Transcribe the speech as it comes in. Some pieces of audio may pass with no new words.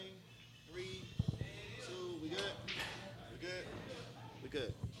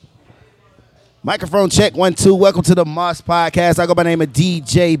Good. Microphone check 1 2. Welcome to the Moss Podcast. I go by the name of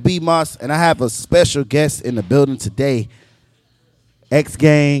DJ B Moss, and I have a special guest in the building today. X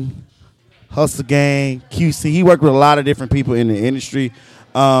Gang, Hustle Gang, QC. He worked with a lot of different people in the industry.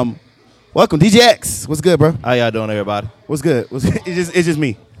 Welcome, DJ X. What's good, bro? How y'all doing, everybody? What's good? It's just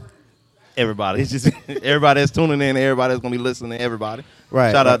me. Everybody. It's just everybody that's tuning in, everybody that's going to be listening, everybody.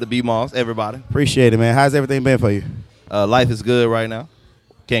 Right. Shout out to B Moss, everybody. Appreciate it, man. How's everything been for you? Life is good right now.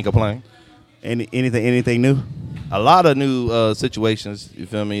 Can't complain. Anything new? A lot of new situations, you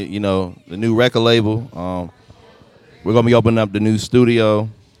feel me? You know, the new record label. We're going to be opening up the new studio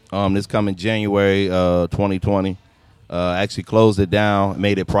this coming January 2020. Actually closed it down,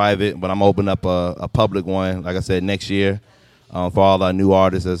 made it private, but I'm opening up a public one, like I said, next year for all our new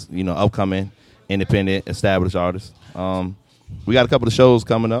artists as, you know, upcoming, independent, established artists. We got a couple of shows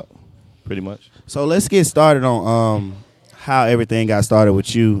coming up, pretty much. So let's get started on how everything got started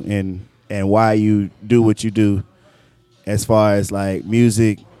with you and why you do what you do as far as like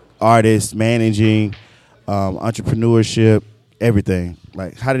music, artists, managing, entrepreneurship, everything.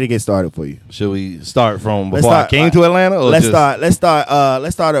 Like, how did it get started for you? Should we start from before I came to Atlanta? Or let's start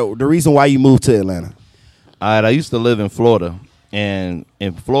at the reason why you moved to Atlanta. All right, I used to live in Florida, and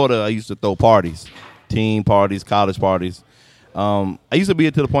in Florida I used to throw parties, teen parties, college parties. I used to be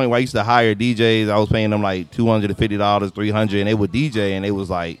to the point where I used to hire DJs. I was paying them like $250, $300, and they would DJ, and they was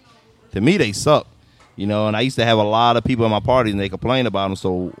like, to me, they suck, you know. And I used to have a lot of people at my parties, and they complained about them.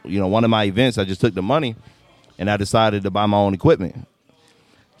 So, you know, one of my events, I just took the money, and I decided to buy my own equipment.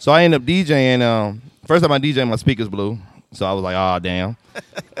 So I ended up DJing. First time I DJed, my speakers blew, so I was like, oh, damn.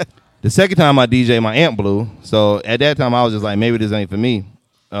 The second time I DJed, my amp blew. So at that time, I was just like, maybe this ain't for me.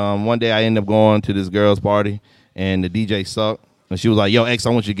 One day, I ended up going to this girl's party, and the DJ sucked. And she was like, yo, X, I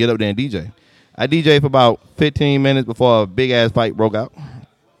want you to get up there and DJ. I DJed for about 15 minutes before a big-ass fight broke out.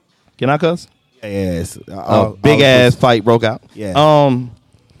 Can I cuss? Yes. Big-ass fight broke out. Yeah.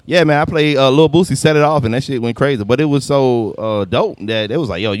 Yeah, man, I played Lil Boosie, set it off, and that shit went crazy. But it was so dope that it was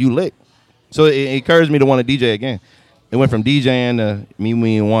like, yo, you lit. So it encouraged me to want to DJ again. It went from DJing to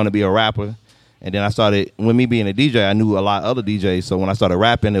me wanting to be a rapper. And then I started, with me being a DJ, I knew a lot of other DJs. So when I started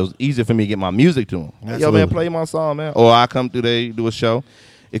rapping, it was easy for me to get my music to them. Like, yo, man, play my song, man. Or I come through there, do a show.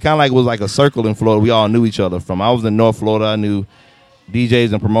 It kind of like was like a circle in Florida. We all knew each other from. I was in North Florida. I knew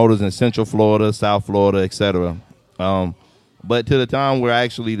DJs and promoters in Central Florida, South Florida, etc. But to the time where I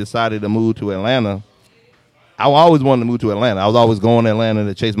actually decided to move to Atlanta, I always wanted to move to Atlanta. I was always going to Atlanta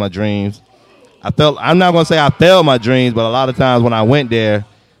to chase my dreams. I'm not going to say I failed my dreams, but a lot of times when I went there,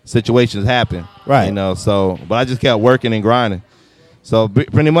 situations happen. Right. You know, so, but I just kept working and grinding. So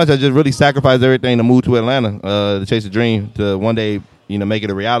pretty much I just really sacrificed everything to move to Atlanta, to chase a dream, to one day, you know, make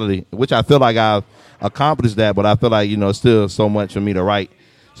it a reality, which I feel like I've accomplished that, but I feel like, you know, still so much for me to write.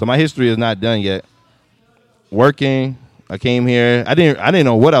 So my history is not done yet. Working, I came here. I didn't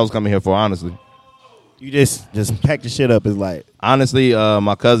know what I was coming here for, honestly. You just packed the shit up. Is like, honestly,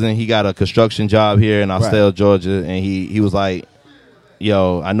 my cousin, he got a construction job here in Austell, Georgia, and he was like,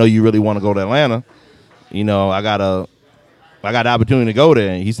 yo, I know you really want to go to Atlanta. You know, I got the opportunity to go there.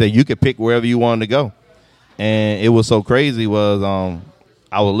 And he said you could pick wherever you wanted to go. And it was so crazy was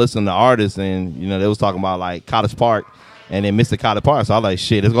I was listening to artists, and, you know, they was talking about, like, College Park, and then Mr. College Park. So I was like,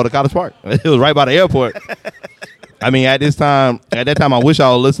 shit, let's go to College Park. It was right by the airport. I mean, at that time, I wish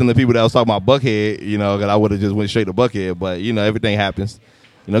I was listening to people that was talking about Buckhead, you know, because I would have just went straight to Buckhead. But, you know, everything happens.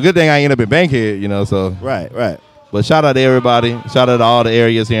 You know, good thing I ended up in Bankhead, you know, so. Right. But shout out to everybody. Shout out to all the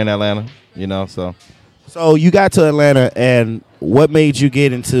areas here in Atlanta, you know, so. So you got to Atlanta, and what made you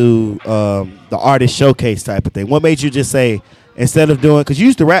get into the artist showcase type of thing? What made you just say, instead of doing, because you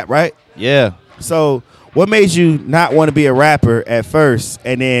used to rap, right? Yeah. So what made you not want to be a rapper at first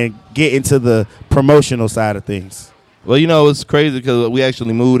and then get into the promotional side of things? Well, you know, it's crazy because we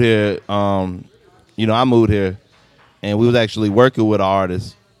actually moved here. You know, I moved here, and we was actually working with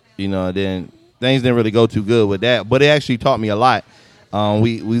artists, you know, then things didn't really go too good with that, but it actually taught me a lot.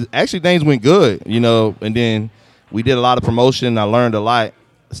 We actually, things went good, you know, and then we did a lot of promotion. I learned a lot,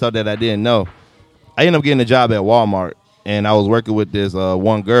 stuff that I didn't know. I ended up getting a job at Walmart, and I was working with this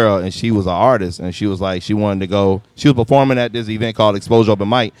one girl, and she was an artist, and she was like, she wanted to go. She was performing at this event called Exposure Open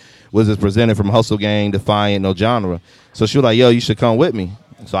Mic, was this presented from Hustle Gang, Defiant, No Genre. So she was like, yo, you should come with me.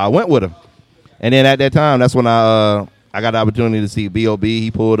 So I went with her. And then at that time, that's when I got the opportunity to see B.O.B.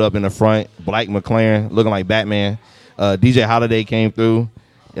 He pulled up in the front, black McLaren, looking like Batman. DJ Holiday came through.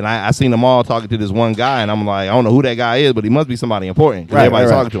 And I seen them all talking to this one guy, and I'm like, I don't know who that guy is, but he must be somebody important. Right, everybody's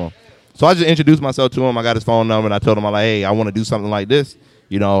talking to him. So I just introduced myself to him. I got his phone number, and I told him, I'm like, hey, I want to do something like this.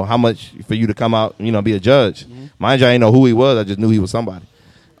 you know, how much for you to come out, you know, be a judge. Mind you, I didn't know who he was. I just knew he was somebody.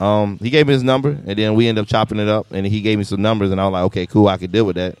 He gave me his number, and then we ended up chopping it up, and he gave me some numbers, and I was like, okay, cool, I could deal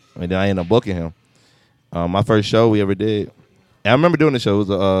with that. And then I ended up booking him. My first show we ever did, and I remember doing the show. It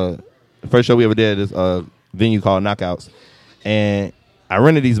was the first show we ever did at this venue called Knockouts. And I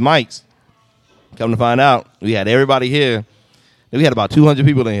rented these mics. Come to find out, we had everybody here. We had about 200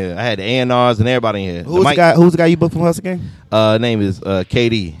 people in here. I had the A&Rs and everybody in here. Who's the guy you booked from Hustle Gang? Name is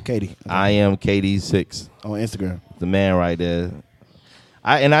KD. KD. Okay. I am KD6. On Instagram. The man right there.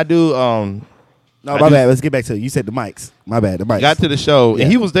 I do. No, my bad. Let's get back to it. You said the mics. My bad. The mics. Got to the show, Yeah.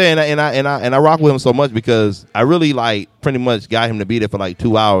 and he was there, and I rock with him so much because I really like pretty much got him to be there for like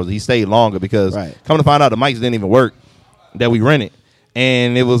 2 hours. He stayed longer because come to find out the mics didn't even work that we rented,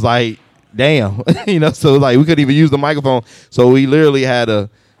 and it was like, damn, you know. So like we couldn't even use the microphone, so we literally had a,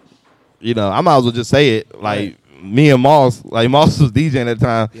 you know, I might as well just say it, like me and Moss, like Moss was DJing at the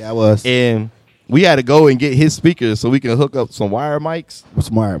time. Yeah, I was. And we had to go and get his speakers so we can hook up some wire mics.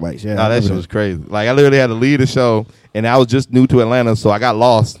 Some wire mics, yeah. Oh, that shit was crazy. Like, I literally had to leave the show, and I was just new to Atlanta, so I got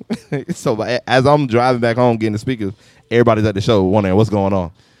lost. So as I'm driving back home getting the speakers, everybody's at the show wondering what's going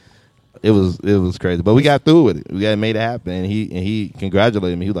on. It was crazy. But we got through with it. We got made it happen, and he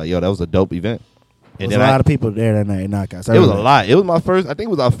congratulated me. He was like, yo, that was a dope event. There was a lot of people there that night at Knockouts. It was a lot. It was my first, I think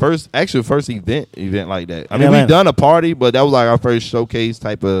it was our first event like that. I mean, Atlanta. we done a party, but that was like our first showcase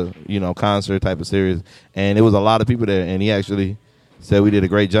type of, you know, concert type of series. And it was a lot of people there, and he actually said we did a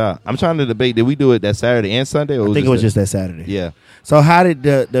great job. I'm trying to debate, did we do it that Saturday and Sunday? Or I think it was just that Saturday. Yeah. So how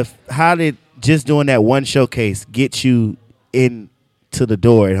did just doing that one showcase get you into the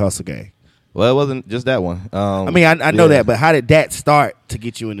door at Hustle Gang? Well, it wasn't just that one. I mean, I know that, but how did that start to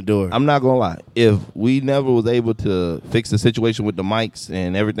get you in the door? I'm not going to lie. If we never was able to fix the situation with the mics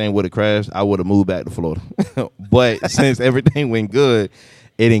and everything would have crashed, I would have moved back to Florida. But since everything went good,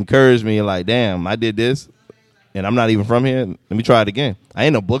 it encouraged me like, damn, I did this, and I'm not even from here. Let me try it again. I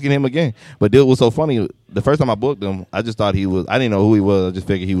ended up booking him again. But it was so funny. The first time I booked him, I just thought I didn't know who he was. I just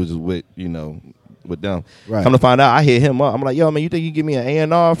figured he was just with, you know, with them. Right. Come to find out, I hit him up. I'm like, yo, man, you think you give me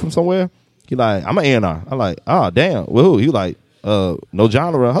an A&R from somewhere? He like, I'm an A&R. I'm like, oh, damn. Well, who? He like, no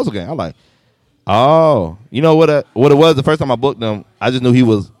genre, Hustle Gang. I'm like, oh. You know what it was? The first time I booked him, I just knew he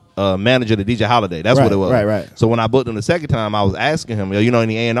was manager to DJ Holiday. That's what it was. Right. So when I booked him the second time, I was asking him, yo, you know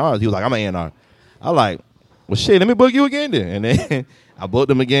any A&Rs? He was like, I'm an A&R. I like, well, shit, let me book you again then. And then I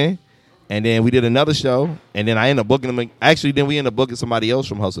booked him again. And then we did another show. And then I ended up booking him. Actually, then we ended up booking somebody else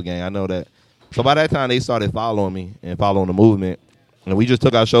from Hustle Gang. I know that. So by that time, they started following me and following the movement. And we just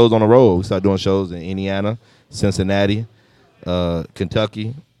took our shows on the road. We started doing shows in Indiana, Cincinnati,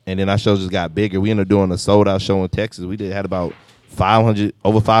 Kentucky, and then our shows just got bigger. We ended up doing a sold-out show in Texas. We had about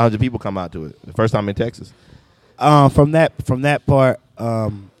over 500 people come out to it. The first time in Texas. From that part,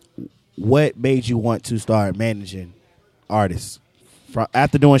 what made you want to start managing artists?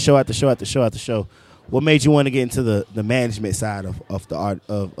 After doing show after show after show after show, what made you want to get into the management side of the art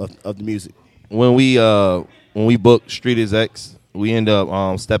of the music? When we booked Street Execs, we end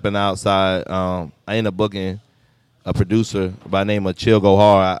up stepping outside. I ended up booking a producer by the name of Chill Go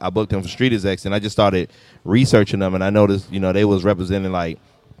Hard. I booked him for Street Execs, and I just started researching them, and I noticed, you know, they was representing like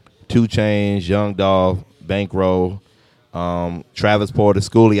 2 Chainz, Young Dolph, Bankroll, Travis Porter,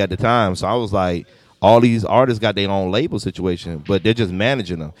 Schoolie at the time. So I was like, all these artists got their own label situation, but they're just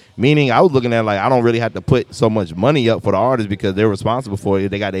managing them. Meaning I was looking at like, I don't really have to put so much money up for the artists because they're responsible for it.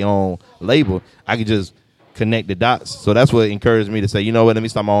 They got their own label. I could just connect the dots. So that's what encouraged me to say, you know what, let me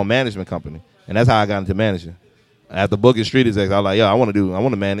start my own management company. And that's how I got into managing. After booking Street Execs, I was like, yo, I want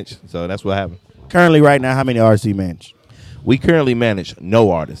to manage. So that's what happened. Currently, right now, how many artists do you manage? We currently manage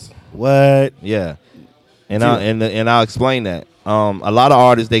no artists. What? Yeah. And I'll explain that. A lot of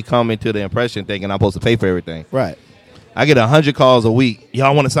artists, they come into the impression thinking I'm supposed to pay for everything. Right. I get 100 calls a week. Yo,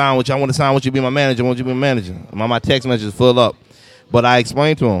 I want to sign with you. I want to sign with you, be my manager. I want you to be my manager. My text messages full up. But I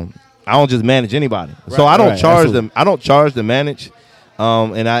explained to them, I don't just manage anybody. Right, so I don't charge them. I don't charge to manage.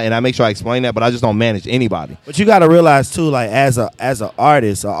 And I make sure I explain that, but I just don't manage anybody. But you got to realize too, like as an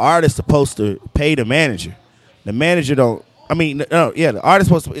artist supposed to pay the manager. The manager don't. I mean, no, yeah, the artist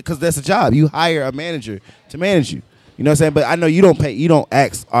supposed to, because that's a job. You hire a manager to manage you. You know what I'm saying? But I know you don't pay. You don't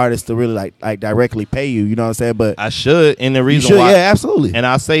ask artists to really like directly pay you. You know what I'm saying? But I should, and the reason why, yeah, absolutely. And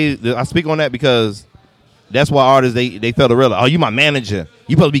I speak on that because that's why artists they feel to realize, oh, you my manager.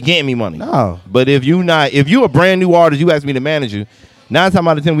 You supposed to be getting me money. No. But if you a brand new artist, you ask me to manage you. 9 times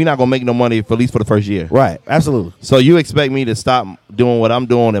out of 10, we're not gonna make no money for at least for the first year. Right. Absolutely. So you expect me to stop doing what I'm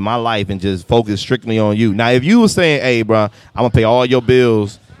doing in my life and just focus strictly on you. Now, if you were saying, hey, bro, I'm gonna pay all your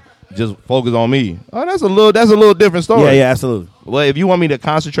bills, just focus on me. Oh, that's a little different story. Yeah, absolutely. Well, if you want me to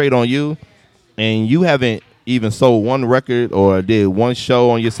concentrate on you, and you haven't even sold one record or did one show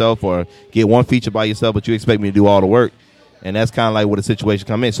on yourself or get one feature by yourself, but you expect me to do all the work, and that's kind of like where the situation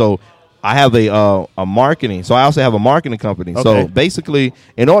come in. So I have a marketing. So I also have a marketing company. Okay. So basically,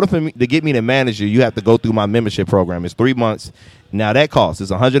 in order for me to get me to manage you have to go through my membership program. It's 3 months. Now that costs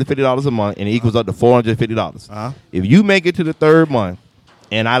it's $150 a month, and it equals up to $450. If you make it to the third month,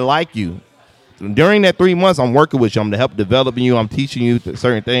 and I like you. During that 3 months, I'm working with you. I'm to help developing you. I'm teaching you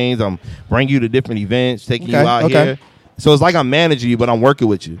certain things. I'm bringing you to different events, taking you out here. So it's like I'm managing you, but I'm working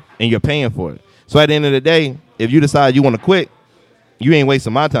with you, and you're paying for it. So at the end of the day, if you decide you want to quit, you ain't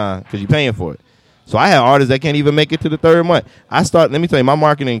wasting my time because you're paying for it. So I have artists that can't even make it to the third month. Let me tell you, my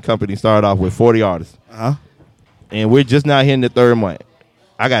marketing company started off with 40 artists. And we're just now hitting the third month.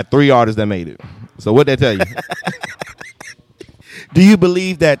 I got 3 artists that made it. So what that tell you? Do you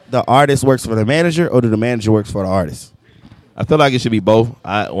believe that the artist works for the manager or do the manager works for the artist? I feel like it should be both.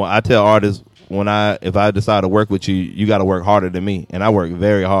 I tell artists if I decide to work with you, you got to work harder than me, and I work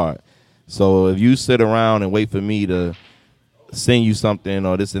very hard. So if you sit around and wait for me to send you something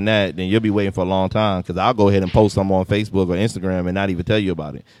or this and that, then you'll be waiting for a long time because I'll go ahead and post something on Facebook or Instagram and not even tell you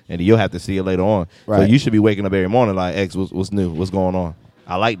about it, and you'll have to see it later on. Right. So you should be waking up every morning like, X, what's new? What's going on?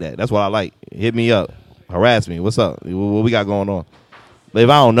 I like that. That's what I like. Hit me up. Harass me. What's up? What we got going on? But if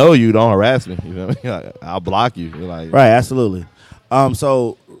I don't know you, don't harass me. You know what I mean? I'll block you. Like, right, absolutely.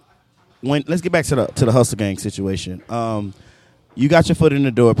 So let's get back to the Hustle Gang situation. You got your foot in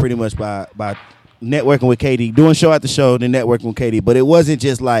the door pretty much by networking with KD, doing show after show, then networking with KD. But it wasn't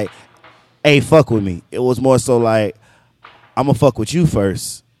just like, hey, fuck with me. It was more so like, I'm gonna fuck with you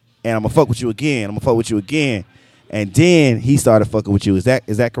first, and I'm gonna fuck with you again. I'm gonna fuck with you again, and then he started fucking with you. Is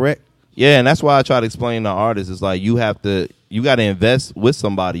that correct? Yeah, and that's why I try to explain to artists. It's like you got to invest with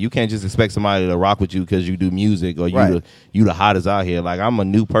somebody. You can't just expect somebody to rock with you because you do music or you the hottest out here. Like, I'm a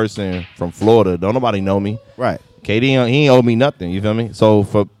new person from Florida. Don't nobody know me. Right. KD, he ain't owe me nothing. You feel me? So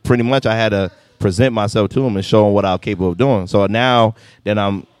for pretty much, I had to present myself to him and show him what I'm capable of doing. So now that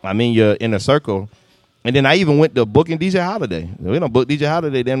I'm in your inner circle. And then I even went to booking DJ Holiday. We don't book DJ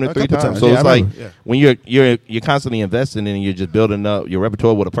Holiday damn near 3 times. So it's like when you're constantly investing and you're just building up your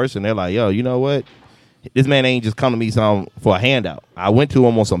repertoire with a person, they're like, yo, you know what? This man ain't just come to me for a handout. I went to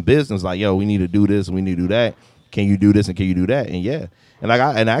him on some business like, yo, we need to do this and we need to do that. Can you do this and can you do that? And yeah. And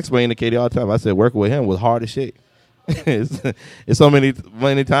I explain to KD all the time. I said working with him was hard as shit. it's so many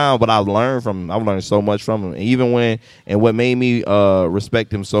times, but I've learned so much from him. And even what made me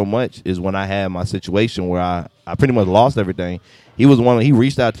respect him so much is when I had my situation where I pretty much lost everything. He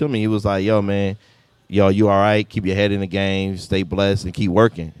reached out to me. He was like, yo, man, you all right? Keep your head in the game, stay blessed, and keep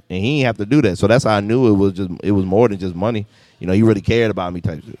working. And he didn't have to do that. So that's how I knew it was more than just money. You know, he really cared about me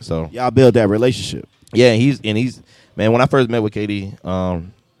type shit. So y'all build that relationship. Yeah, he's man, when I first met with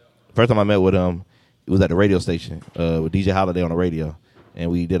KD, first time I met with him, it was at the radio station with DJ Holiday on the radio,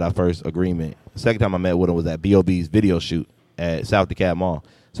 and we did our first agreement. The second time I met with him was at B.O.B.'s video shoot at South DeKalb Mall.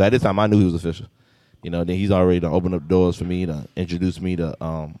 So at this time, I knew he was official. You know, then he's already done opened up doors for me to introduce me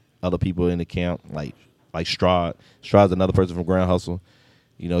to other people in the camp, like Strahd. Strahd's another person from Grand Hustle.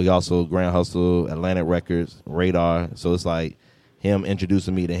 You know, he also Grand Hustle, Atlantic Records, Radar. So it's like him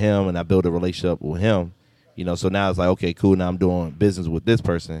introducing me to him, and I built a relationship with him. You know, so now it's like, okay, cool, now I'm doing business with this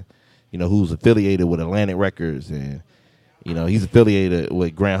person, you know, who's affiliated with Atlantic Records, and, you know, he's affiliated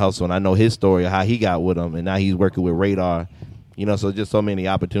with Grand Hustle, and I know his story of how he got with him, and now he's working with Radar. You know, so just so many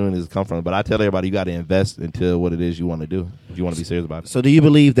opportunities come from it. But I tell everybody you got to invest into what it is you want to do if you want to be serious about it. So do you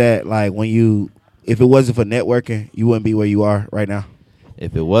believe that, like, if it wasn't for networking, you wouldn't be where you are right now?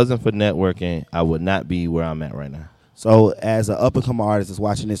 If it wasn't for networking, I would not be where I'm at right now. So as an up-and-coming artist that's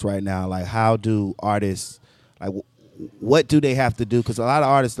watching this right now, like, how do artists, like, what do they have to do? Because a lot of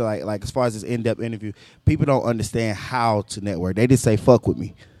artists, like as far as this in-depth interview, people don't understand how to network. They just say, fuck with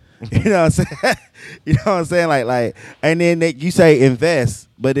me. You know what I'm saying? You know what I'm saying? Like, and then you say invest,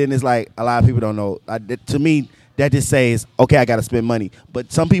 but then it's like a lot of people don't know. To me, that just says, okay, I got to spend money.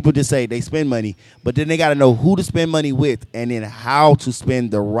 But some people just say they spend money, but then they got to know who to spend money with and then how to spend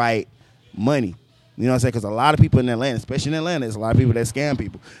the right money. You know what I'm saying? Because a lot of people in Atlanta, especially in Atlanta, there's a lot of people that scam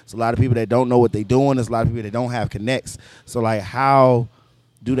people. There's a lot of people that don't know what they're doing. There's a lot of people that don't have connects. So, like, how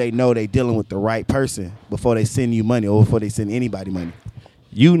do they know they're dealing with the right person before they send you money or before they send anybody money?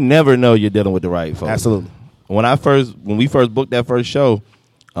 You never know you're dealing with the right folks. Absolutely. When we first booked that first show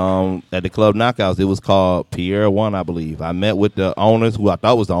at the Club Knockouts, it was called Pierre One, I believe. I met with the owners, who I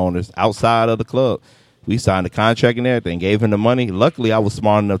thought was the owners, outside of the club. We signed the contract and everything, gave him the money. Luckily, I was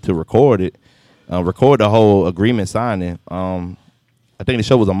smart enough to record it, record the whole agreement signing. I think the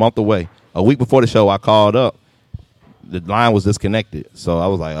show was a month away. A week before the show, I called up. the line was disconnected. So I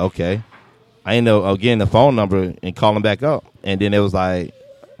was like, okay. I ended up getting the phone number and calling back up. And then it was like,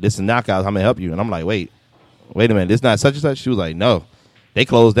 this is Knockouts. How may I help you? And I'm like, wait a minute. This not such and such? She was like, no. They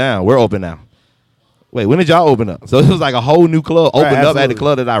closed down. We're open now. Wait, when did y'all open up? So it was like a whole new club opened up at the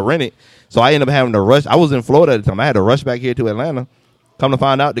club that I rented. So I ended up having to rush. I was in Florida at the time. I had to rush back here to Atlanta. Come to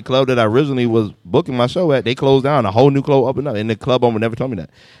find out, the club that I originally was booking my show at, they closed down. A whole new club opened up, and the club owner never told me that.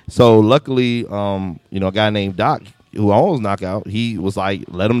 So luckily, a guy named Doc, who owns Knockout, he was like,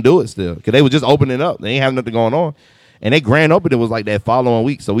 let them do it still. Because they were just opening up. They ain't have nothing going on. And they grand opening was like that following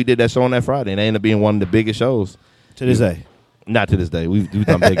week. So we did that show on that Friday, and they ended up being one of the biggest shows. To this day. Not to this day. We've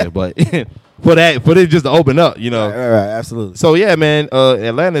done bigger, but for it just to open up, Right, absolutely. So yeah, man,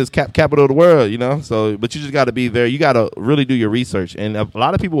 Atlanta is capital of the world, So, but you just got to be there. You got to really do your research, and a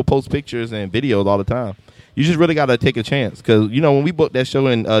lot of people will post pictures and videos all the time. You just really got to take a chance, because when we booked that show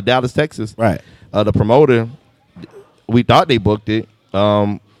in Dallas, Texas, right? The promoter, we thought they booked it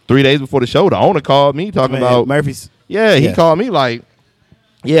 3 days before the show. The owner called me talking about Murphy's. Yeah, he called me like,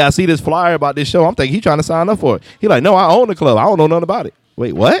 yeah, I see this flyer about this show. I'm thinking he's trying to sign up for it. He like, no, I own the club. I don't know nothing about it.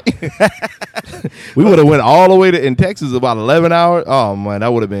 Wait, what? We would have went all the way to in Texas about 11 hours. Oh, man,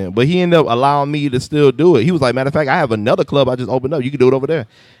 that would have been. But he ended up allowing me to still do it. He was like, matter of fact, I have another club I just opened up. You can do it over there.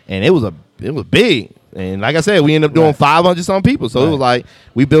 And it was big. And like I said, we ended up doing 500-some people. So it was like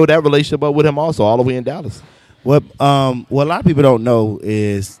we built that relationship up with him also all the way in Dallas. What a lot of people don't know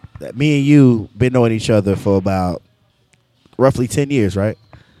is that me and you been knowing each other for about roughly 10 years, right?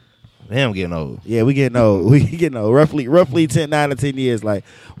 Man, I'm getting old. Yeah, we getting old. We getting old. Roughly 9 to 10 years. Like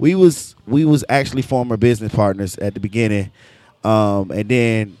we was actually former business partners at the beginning, and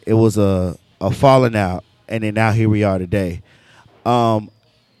then it was a falling out, and then now here we are today. First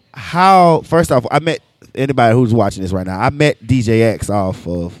off, I met anybody who's watching this right now. I met DJ X off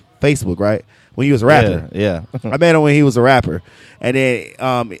of Facebook, right? When he was a rapper. Yeah. I met him when he was a rapper, and then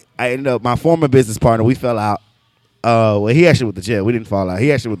I ended up my former business partner. We fell out. Well, he actually went to jail. We didn't fall out.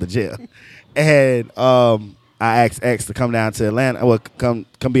 He actually went to jail. And I asked X to come down to Atlanta. Well, come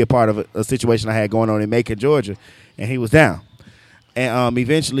be a part of a situation I had going on in Macon, Georgia, and he was down. And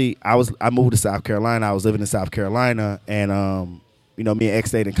eventually, I moved to South Carolina. I was living in South Carolina, and me and X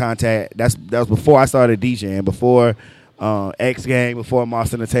stayed in contact. That was before I started DJing, before X Gang, before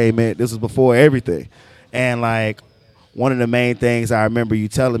Moss Entertainment. This was before everything. And like one of the main things I remember you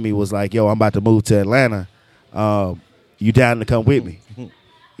telling me was like, "Yo, I'm about to move to Atlanta. You down to come with me?"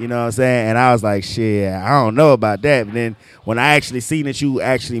 You know what I'm saying? And I was like, shit, I don't know about that. But then when I actually seen that you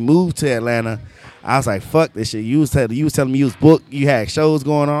actually moved to Atlanta, I was like, fuck this shit. You was telling me you was booked, you had shows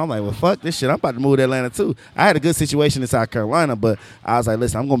going on. I'm like, well, fuck this shit. I'm about to move to Atlanta too. I had a good situation in South Carolina, but I was like,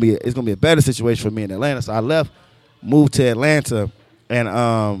 listen, it's gonna be a better situation for me in Atlanta. So I left, moved to Atlanta,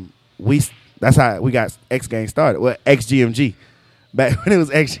 and that's how we got X Gang started. Well, XGMG. Back when it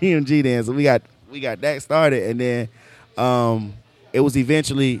was XGMG then. So we got that started, and then it was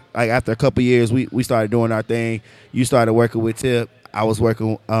eventually, like after a couple years, we started doing our thing. You started working with Tip. I was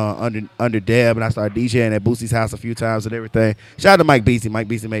working under Deb, and I started DJing at Boosie's house a few times and everything. Shout out to Mike Beasy. Mike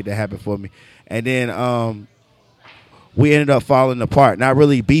Beasy made that happen for me. And then we ended up falling apart. Not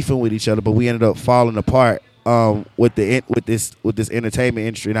really beefing with each other, but we ended up falling apart with this entertainment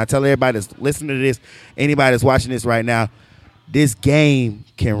industry. And I tell everybody that's listening to this, anybody that's watching this right now, this game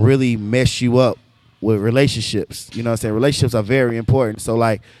can really mess you up with relationships. You know what I'm saying? Relationships are very important. So,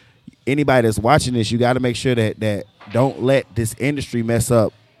 like, anybody that's watching this, you got to make sure that don't let this industry mess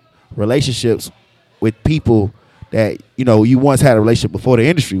up relationships with people that, you once had a relationship before the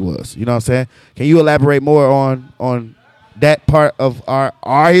industry was. You know what I'm saying? Can you elaborate more on that part of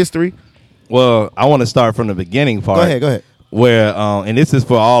our history? Well, I want to start from the beginning part. Go ahead. Where, and this is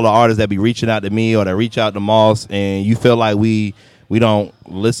for all the artists that be reaching out to me or that reach out to Moss, and you feel like we don't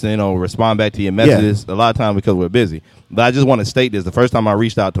listen or respond back to your messages a lot of times because we're busy. But I just want to state this. The first time I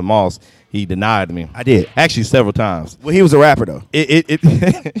reached out to Moss, he denied me. I did. Actually, several times. Well, he was a rapper, though.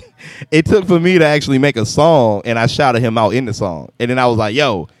 It took for me to actually make a song, and I shouted him out in the song. And then I was like,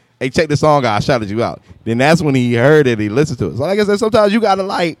 yo, hey, check the song out. I shouted you out. Then that's when he heard it. He listened to it. So like I said, sometimes you got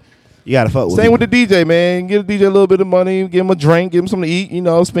to you got to fuck with Same with the DJ, man. Give the DJ a little bit of money, give him a drink, give him something to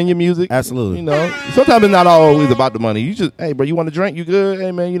eat, spin your music. Absolutely. Sometimes it's not always about the money. You just, hey, bro, you want a drink? You good?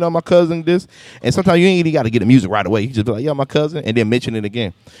 Hey, man, my cousin this. And sometimes you ain't even got to get the music right away. You just be like, yeah, my cousin, and then mention it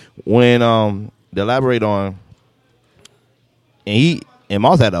again. When to elaborate on, and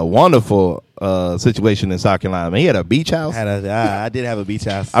Moss had a wonderful situation in South Carolina. Man, he had a beach house. I did have a beach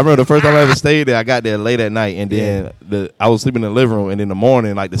house. I remember the first time I ever stayed there, I got there late at night, and then I was sleeping in the living room, and in the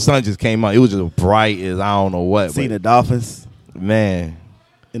morning, like the sun just came out. It was just bright as I don't know what. Seen the dolphins. Man,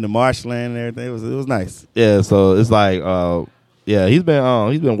 in the marshland and everything. It was nice. Yeah, so it's like, yeah, he's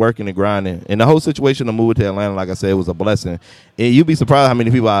been working and grinding, and the whole situation of moving to Atlanta, like I said, was a blessing. And you'd be surprised how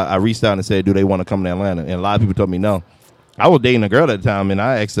many people I reached out and said, do they want to come to Atlanta? And a lot of people told me no. I was dating a girl at the time, and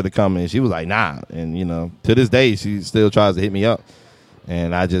I asked her to come, and she was like, nah. And to this day, she still tries to hit me up,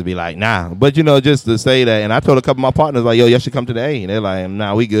 and I just be like, nah. But just to say that, and I told a couple of my partners like, yo, y'all should come to the A, and they're like,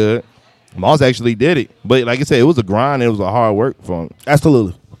 nah, we good. Moss actually did it, but like I said, it was a grind. It was a hard work for him.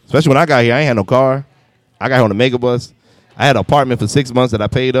 Absolutely. Especially when I got here, I ain't had no car. I got here on a mega bus. I had an apartment for 6 months that I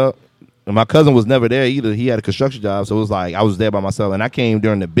paid up. And my cousin was never there either. He had a construction job, so it was like I was there by myself. And I came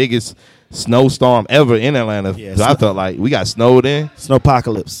during the biggest snowstorm ever in Atlanta. Yeah, so I felt like we got snowed in.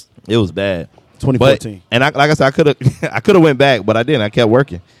 Snowpocalypse. It was bad. 2014. And like I said, I could have went back, but I didn't. I kept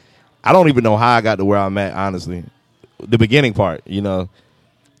working. I don't even know how I got to where I'm at, honestly. The beginning part,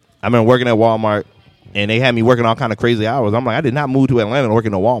 I've been working at Walmart, and they had me working all kind of crazy hours. I'm like, I did not move to Atlanta to work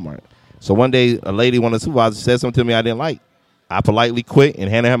in a Walmart. So one day, a lady, one of the supervisors, said something to me I didn't like. I politely quit and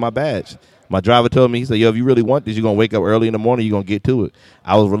handed her my badge. My driver told me, he said, yo, if you really want this, you're going to wake up early in the morning, you're going to get to it.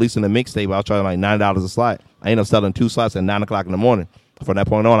 I was releasing a mixtape. I was charging like $9 a slot. I ended up selling 2 slots at 9 o'clock in the morning. From that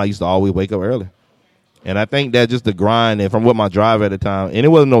point on, I used to always wake up early. And I think that just the grind, and from what my driver at the time, and it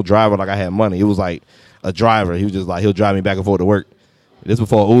wasn't no driver like I had money. It was like a driver. He was just like, he'll drive me back and forth to work. This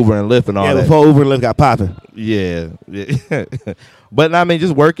before Uber and Lyft and all that. Yeah, before Uber and Lyft got popping. Yeah. But, I mean,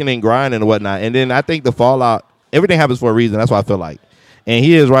 just working and grinding and whatnot. And then I think the fallout, everything happens for a reason. That's what I feel like. And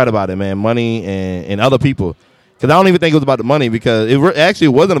he is right about it, man. Money and other people. Because I don't even think it was about the money, because it actually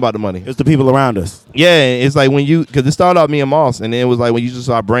wasn't about the money. It was the people around us. Yeah, it's like because it started out me and Moss, and then it was like when you just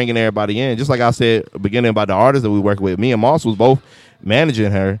start bringing everybody in. Just like I said at the beginning about the artists that we work with, me and Moss was both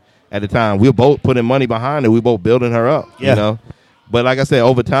managing her at the time. We were both putting money behind her. We were both building her up, But like I said,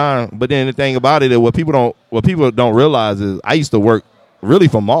 over time. But then the thing about it is what people don't realize is I used to work really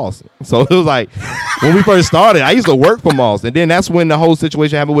for Moss. So it was like when we first started, I used to work for Moss. And then that's when the whole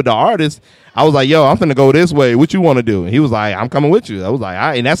situation happened with the artist. I was like, yo, I'm finna go this way. What you want to do? And he was like, I'm coming with you. I was like, all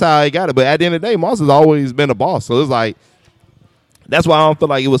right. And that's how I got it. But at the end of the day, Moss has always been a boss. So it's like, that's why I don't feel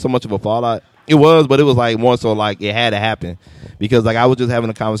like it was so much of a fallout. It was, but it was like more so like it had to happen. Because like I was just having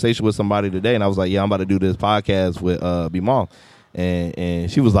a conversation with somebody today, and I was like, yeah, I'm about to do this podcast with B Moss.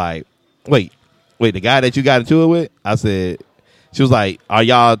 And she was like, wait, the guy that you got into it with? I said, she was like, are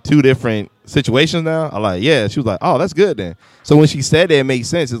y'all two different situations now? I'm like, yeah. She was like, oh, that's good then. So when she said that, it made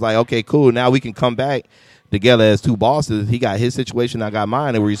sense. It's like, okay, cool. Now we can come back together as two bosses. He got his situation, I got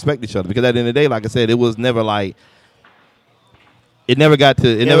mine, and we respect each other. Because at the end of the day, like I said, it was never like, we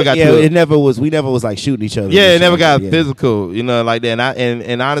never was like shooting each other. Yeah, it never got physical, like that.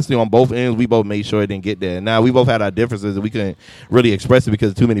 And honestly, on both ends, we both made sure it didn't get there. Now, we both had our differences, and we couldn't really express it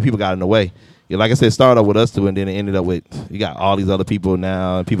because too many people got in the way. Yeah, like I said, it started off with us two, and then it ended up with, you got all these other people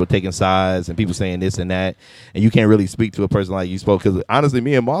now, and people taking sides, and people saying this and that, and you can't really speak to a person like you spoke. Because honestly,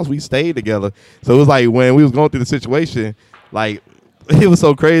 me and Moss, we stayed together. So it was like when we was going through the situation, like, it was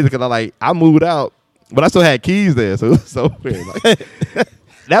so crazy because I moved out, but I still had keys there, so it was so weird. Like,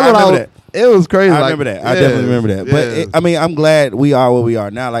 it was crazy. I remember that. I definitely remember that. But I'm glad we are where we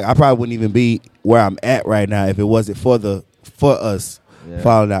are now. Like, I probably wouldn't even be where I'm at right now if it wasn't for us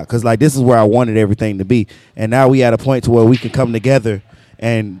falling out. Because this is where I wanted everything to be, and now we at a point to where we can come together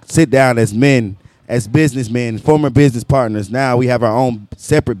and sit down as men, as businessmen, former business partners. Now we have our own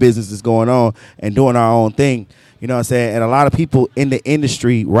separate businesses going on and doing our own thing. You know what I'm saying? And a lot of people in the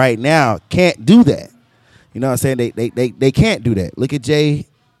industry right now can't do that. You know what I'm saying? They can't do that. Look at Jay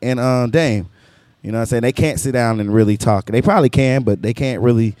and Dame. You know what I'm saying? They can't sit down and really talk. They probably can, but they can't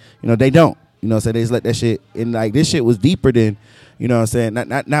really, they don't. You know what I'm saying? They just let that shit, and this shit was deeper than, you know what I'm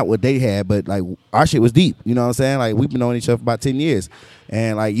saying? Not what they had, but our shit was deep. You know what I'm saying? We've been knowing each other for about 10 years.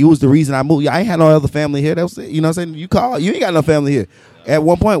 And you was the reason I moved. I ain't had no other family here. That was it. You know what I'm saying? You ain't got no family here. At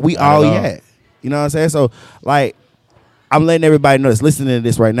one point, we all had. You know what I'm saying? So I'm letting everybody know that's listening to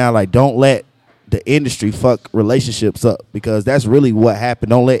this right now, don't let the industry fuck relationships up, because that's really what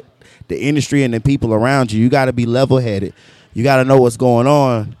happened. Don't let the industry and the people around you. You got to be level-headed. You got to know what's going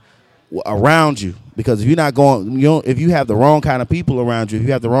on around you, because if you're not going, if you have the wrong kind of people around you, if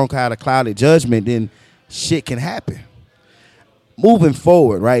you have the wrong kind of clouded judgment, then shit can happen. Moving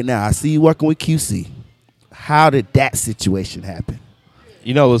forward right now, I see you working with QC. How did that situation happen?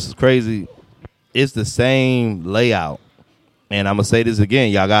 What's crazy? It's the same layout. And I'm going to say this again.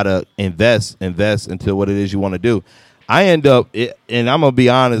 Y'all got to invest into what it is you want to do. I end up, and I'm going to be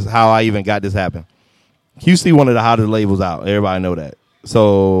honest how I even got this happen. QC one of the hottest labels out. Everybody know that.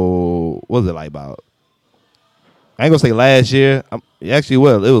 So, what was it about? I ain't going to say last year. It actually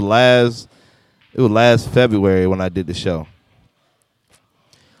was. It was last February when I did the show.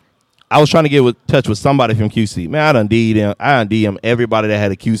 I was trying to get in touch with somebody from QC. Man, I done DM everybody that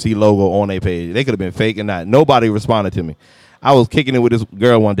had a QC logo on their page. They could have been fake or not. Nobody responded to me. I was kicking it with this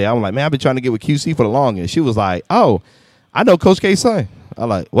girl one day. I'm like, man, I've been trying to get with QC for the longest. She was like, oh, I know Coach K's son. I'm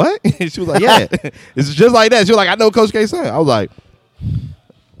like, what? She was like, yeah. It's just like that. She was like, I know Coach K's son. I was like,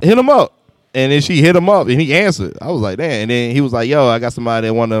 hit him up. And then she hit him up, and he answered. I was like, damn. And then he was like, yo, I got somebody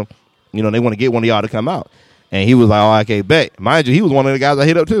that want to, they want to get one of y'all to come out. And he was like, oh, I can't bet. Mind you, he was one of the guys I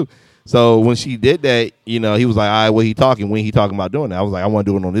hit up too. So when she did that, he was like, all right, what he talking? When he talking about doing that? I was like, I want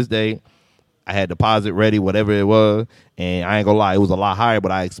to do it on this day. I had deposit ready, whatever it was. And I ain't going to lie, it was a lot higher,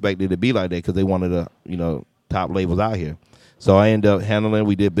 but I expected it to be like that because they wanted the, top labels out here. So I ended up handling,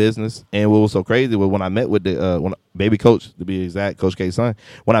 we did business. And what was so crazy was when I met with the baby coach, to be exact, Coach K's son,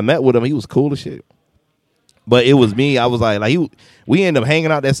 when I met with him, he was cool as shit. But it was me. I was like we ended up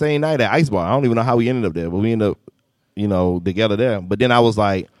hanging out that same night at Ice Bar. I don't even know how we ended up there, but we ended up, together there. But then I was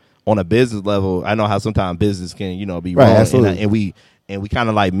like, on a business level, I know how sometimes business can, be wrong. Absolutely. And we kind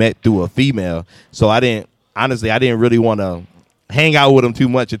of like met through a female. So I didn't really want to hang out with him too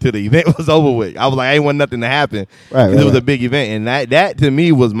much until the event was over with. I was like, I ain't want nothing to happen. Right. It was a big event. And that to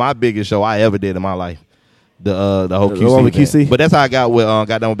me was my biggest show I ever did in my life. The whole QC. But that's how I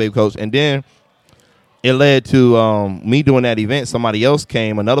got done with Baby Coach. And then it led to me doing that event. Somebody else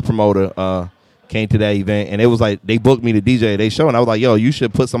came, another promoter came to that event, and it was like they booked me to DJ they show, and I was like, yo, you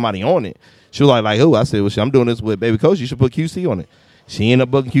should put somebody on it. She was like who? I said, well, I'm doing this with Baby Coach. You should put QC on it. She ended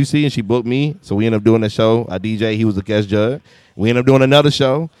up booking QC, and she booked me, so we ended up doing the show. I DJ, he was a guest judge. We ended up doing another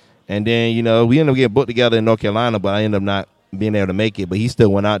show, and then, we ended up getting booked together in North Carolina, but I ended up not being able to make it, but he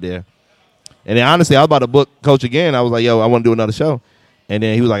still went out there. And then, honestly, I was about to book Coach again. I was like, yo, I want to do another show. And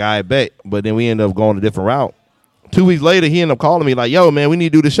then he was like, I bet. But then we ended up going a different route. 2 weeks later, he ended up calling me like, yo, man, we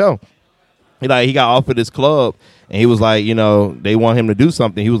need to do the show. He got offered this club, and he was like, they want him to do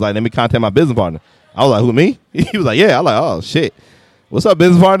something. He was like, let me contact my business partner. I was like, who, me? He was like, yeah. I was like, oh, shit. What's up,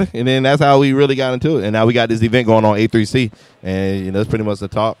 business partner? And then that's how we really got into it. And now we got this event going on, A3C. And, it's pretty much the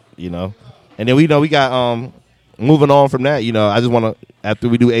talk, And then, we got moving on from that. I just want to, after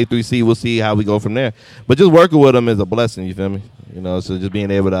we do A3C, we'll see how we go from there. But just working with them is a blessing, you feel me? So just being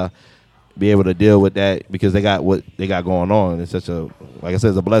able to deal with that because they got what they got going on. It's such a, like I said,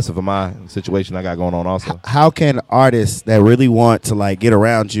 it's a blessing for my situation I got going on also. How can artists that really want to get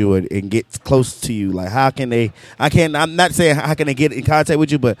around you and get close to you, how can they, I'm not saying how can they get in contact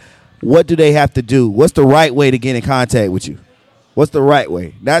with you, but what do they have to do? What's the right way to get in contact with you? What's the right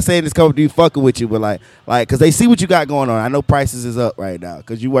way? Not saying it's coming to you fucking with you, but because they see what you got going on. I know prices is up right now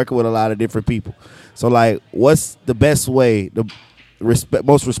because you're working with a lot of different people. So what's the best way, the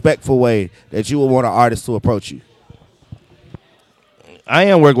most respectful way that you would want an artist to approach you? I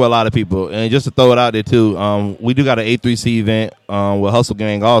am working with a lot of people, and just to throw it out there too, we do got an A3C event with Hustle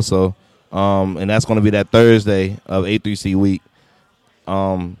Gang also, and that's going to be that Thursday of A3C week.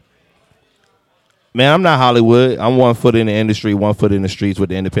 Man, I'm not Hollywood. I'm 1 foot in the industry, 1 foot in the streets with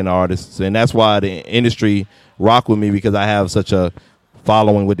the independent artists, and that's why the industry rock with me because I have such a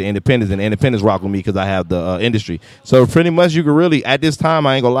following with the independents, and the independents rock with me because I have the industry. So pretty much you can really, at this time,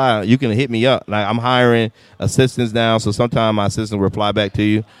 I ain't gonna lie, you can hit me up. I'm hiring assistants now, so sometimes my assistant will reply back to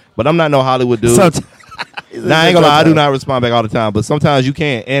you. But I'm not no Hollywood dude. I ain't gonna lie, I do not respond back all the time, but sometimes you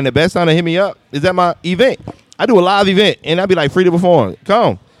can. And the best time to hit me up is at my event. I do a live event, and I'd be like, free to perform.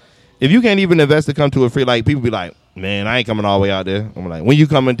 Come. If you can't even invest to come to a free, people be like, man, I ain't coming all the way out there. I'm like, when you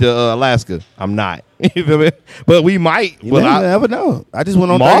coming to Alaska? I'm not. You feel me? But we might. You never know. I just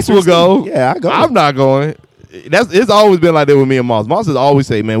went on. Moss will go. Yeah, I go. I'm not going. It's always been like that with me and Moss. Moss has always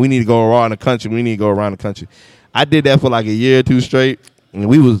say, man, we need to go around the country. We need to go around the country. I did that for a year or two straight. And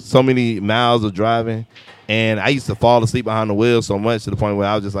we was so many miles of driving. And I used to fall asleep behind the wheel so much to the point where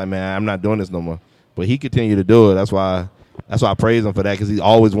I was just like, man, I'm not doing this no more. But he continued to do it. That's why I praise him for that because he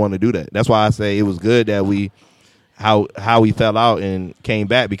always wanted to do that. That's why I say it was good that how he fell out and came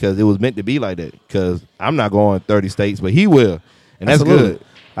back because it was meant to be like that. Because I'm not going 30 states, but he will, and that's good.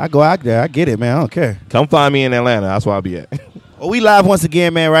 I go out there. I get it, man. I don't care. Come find me in Atlanta. That's where I'll be at. Well, we live once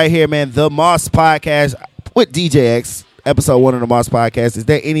again, man, right here, man. The Moss Podcast with DJ X, episode 1 of the Moss Podcast. Is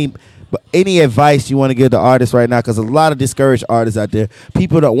there any advice you want to give the artists right now? Because a lot of discouraged artists out there.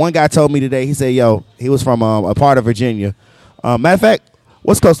 One guy told me today, he said, yo, he was from a part of Virginia. Matter of fact,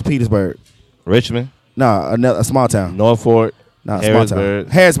 what's close to Petersburg? Richmond? No, a small town. Norfolk? No, Harrisburg.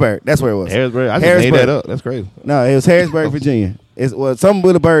 Harrisburg. That's where it was. Harrisburg. I just made that up. That's crazy. No, it was Harrisburg, Virginia. It's something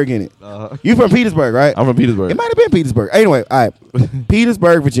with a berg in it. You from Petersburg, right? I'm from Petersburg. It might have been Petersburg. Anyway, all right.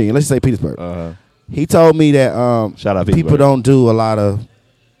 Petersburg, Virginia. Let's just say Petersburg. He told me that shout out people don't do a lot of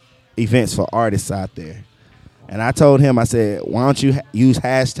events for artists out there. And I told him, I said, why don't you use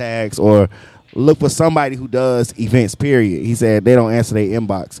hashtags or look for somebody who does events, period. He said, they don't answer their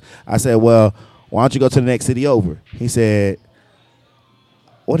inbox. I said, well, why don't you go to the next city over? He said,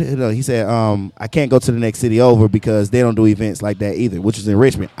 what? He said, I can't go to the next city over because they don't do events like that either, which is in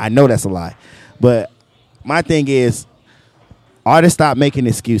Richmond. I know that's a lie. But my thing is, artists stop making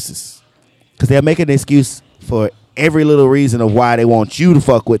excuses because they're making an excuse for every little reason of why they want you to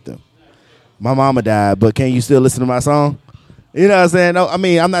fuck with them. My mama died, but can you still listen to my song? You know what I'm saying? No, I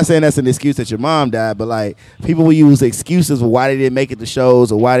mean, I'm not saying that's an excuse that your mom died, but like people will use excuses for why they didn't make it to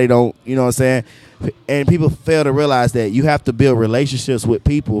shows or why they don't, you know what I'm saying? And people fail to realize that you have to build relationships with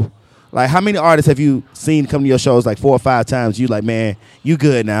people. Like how many artists have you seen come to your shows like 4 or 5 times? You like, man, you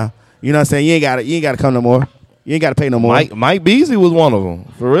good now. You know what I'm saying? You ain't gotta come no more. You ain't gotta pay no more. Mike Beasley was one of them.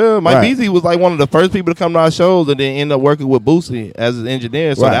 For real. Mike Beasley was like one of the first people to come to our shows and then end up working with Boosie as an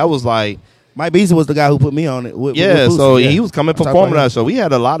engineer. So that was like Mike Beasley was the guy who put me on it. With so he was coming performing at our show. We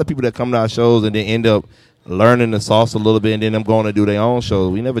had a lot of people that come to our shows and then end up learning the sauce a little bit and then them going to do their own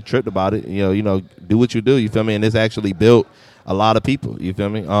shows. We never tripped about it. You know, do what you do, you feel me? And it's actually built a lot of people, you feel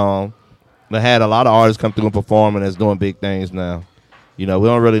me? They had a lot of artists come through and perform and that's doing big things now. You know, we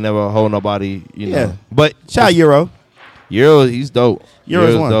don't really never hold nobody, you know. But shout out Euro. Euro, he's dope.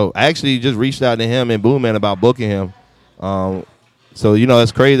 Euro's dope. I actually just reached out to him and Boom Man about booking him. So, you know,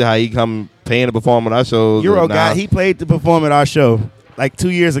 it's crazy how he come paying to perform at our shows. Euro guy, he played to perform at our show like 2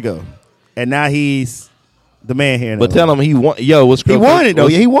 years ago. And now he's the man here. But tell him he won. What's he won it, though.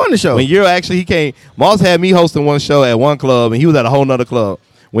 Yeah, he won the show. When Euro he came, Moss had me hosting one show at one club, and he was at a whole nother club.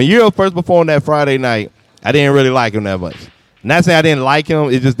 When Euro first performed that Friday night, I didn't really like him that much. Not saying I didn't like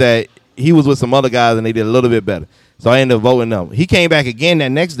him. It's just that he was with some other guys, and they did a little bit better. So I ended up voting them. He came back again that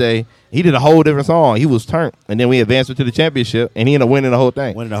next day. He did a whole different song. He was turned. And then we advanced to the championship, and he ended up winning the whole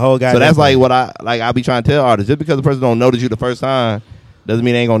thing. Winning the whole guy. So that's like what I be trying to tell artists. Just because the person don't notice you the first time doesn't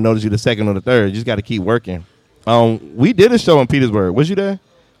mean they ain't going to notice you the second or the third. You just got to keep working. We did a show in Petersburg. Was you there?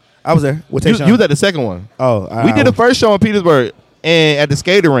 I was there. What you was at the second one. Oh. We did the first show in Petersburg and at the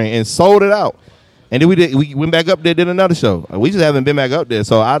skater ring and sold it out. And then we went back up there, did another show. We just haven't been back up there.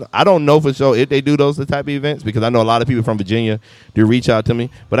 So I don't know for sure if they do those type of events because I know a lot of people from Virginia do reach out to me.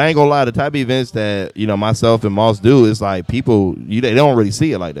 But I ain't going to lie, the type of events that, you know, myself and Moss do is like people, they don't really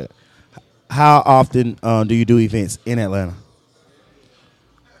see it like that. How often do you do events in Atlanta?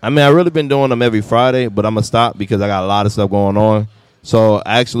 I mean, I've really been doing them every Friday, but I'm going to stop because I got a lot of stuff going on. So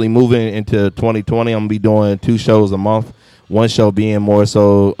actually moving into 2020, I'm going to be doing 2 shows a month. One show being more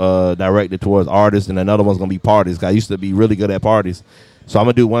so directed towards artists, and another one's going to be parties. I used to be really good at parties. So I'm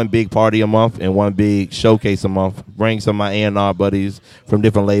going to do one big party a month and one big showcase a month. Bring some of my A&R buddies from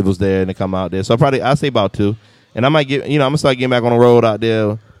different labels there and they come out there. So I'll say about 2. And I might get, I'm going to start getting back on the road out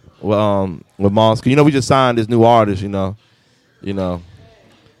there with Moss. Because, we just signed this new artist,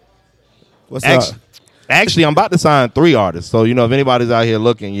 What's up? Actually, I'm about to sign 3 artists. So, if anybody's out here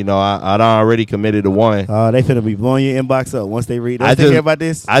looking, I already committed to 1. They finna be blowing your inbox up once they read. They hear about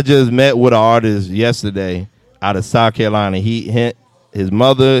this? I just met with an artist yesterday out of South Carolina. His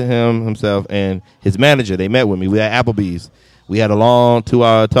mother, himself, and his manager, they met with me. We had Applebee's. We had a long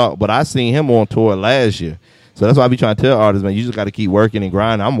 2-hour talk, but I seen him on tour last year. So that's why I be trying to tell artists, man, you just got to keep working and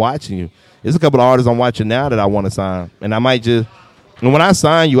grinding. I'm watching you. There's a couple of artists I'm watching now that I want to sign. And I might just... And when I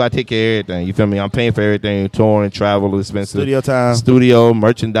sign you, I take care of everything. You feel me? I'm paying for everything, touring, travel, expenses. Studio time. Studio,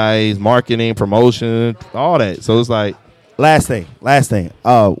 merchandise, marketing, promotion, all that. So it's like... Last thing.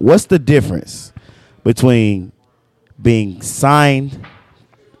 What's the difference between being signed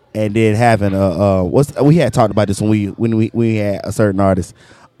and then having we had talked about this when we had a certain artist.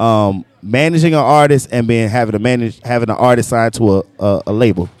 Managing an artist and having an artist signed to a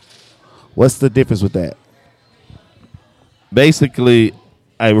label. What's the difference with that? Basically,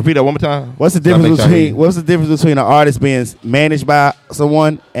 repeat that one more time. What's the difference between an artist being managed by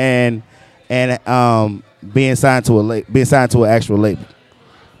someone and being signed to an actual label?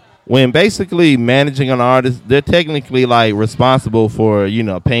 When basically managing an artist, they're technically like responsible for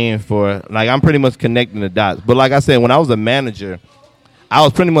paying for. Like I'm pretty much connecting the dots. But like I said, when I was a manager, I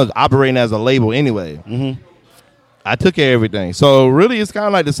was pretty much operating as a label anyway. Mm-hmm. I took care of everything. So really, it's kind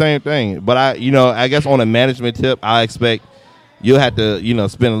of like the same thing. But I guess on a management tip, I expect you'll have to,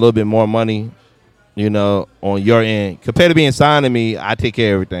 spend a little bit more money, on your end. Compared to being signed to me, I take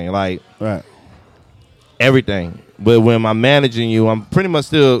care of everything. Like, right. Everything. But when I'm managing you, I'm pretty much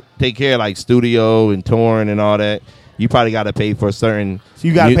still take care of, like, studio and touring and all that. you probably got to pay for certain. So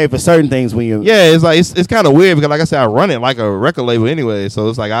you got to pay for certain things when you. Yeah, it's like it's kind of weird because, like I said, I run it like a record label anyway. So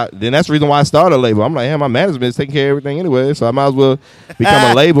it's like then that's the reason why I started a label. I'm like, my management is taking care of everything anyway, so I might as well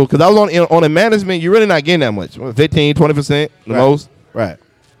become a label. Because I was on a management, you're really not getting that much, 15, 20% the most. Right.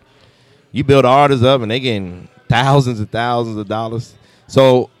 You build artists up and they getting thousands and thousands of dollars.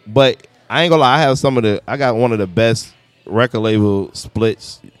 So, but I ain't gonna lie, I got one of the best record label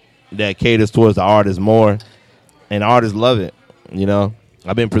splits that caters towards the artists more, and artists love it. You know,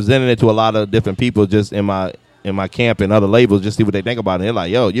 I've been presenting it to a lot of different people just in my camp and other labels, just see what they think about it. And they're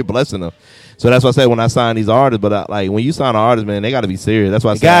like, yo, you're blessing them. So that's why I say when I sign these artists, but like when you sign an artist, man, they got to be serious. That's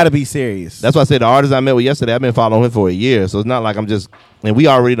why I say got to be serious. That's why I said the artist I met with yesterday, I've been following him for a year. So it's not like I'm just, and we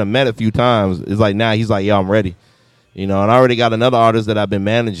already done met a few times. It's like now he's like, yo, I'm ready. You know, and I already got another artist that I've been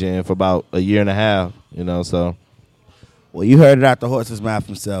managing for about a year and a half, you know, so. Well, you heard it out the horse's mouth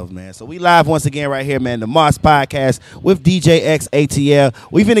himself, man. So we live once again right here, man, the Moss Podcast with DJ X ATL.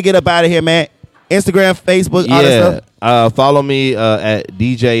 We finna get up out of here, man. Instagram, Facebook, all that stuff. Follow me at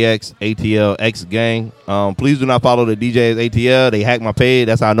DJ X ATL X Gang. Please do not follow the DJ X ATL. They hacked my page.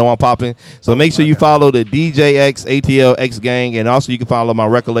 That's how I know I'm popping. So make sure you follow the DJ X ATL X Gang, and also you can follow my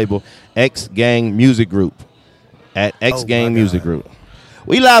record label, X Gang Music Group. At X Gang Music Group.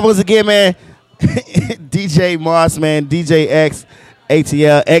 We live once again, man. DJ Moss, man. DJ X,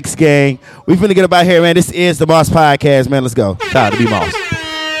 ATL, X Gang. We finna get about here, man. This is the Moss Podcast, man. Let's go. Shout out to B Moss.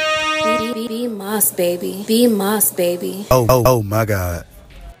 Be Moss, baby. Be Moss, baby. Oh my God.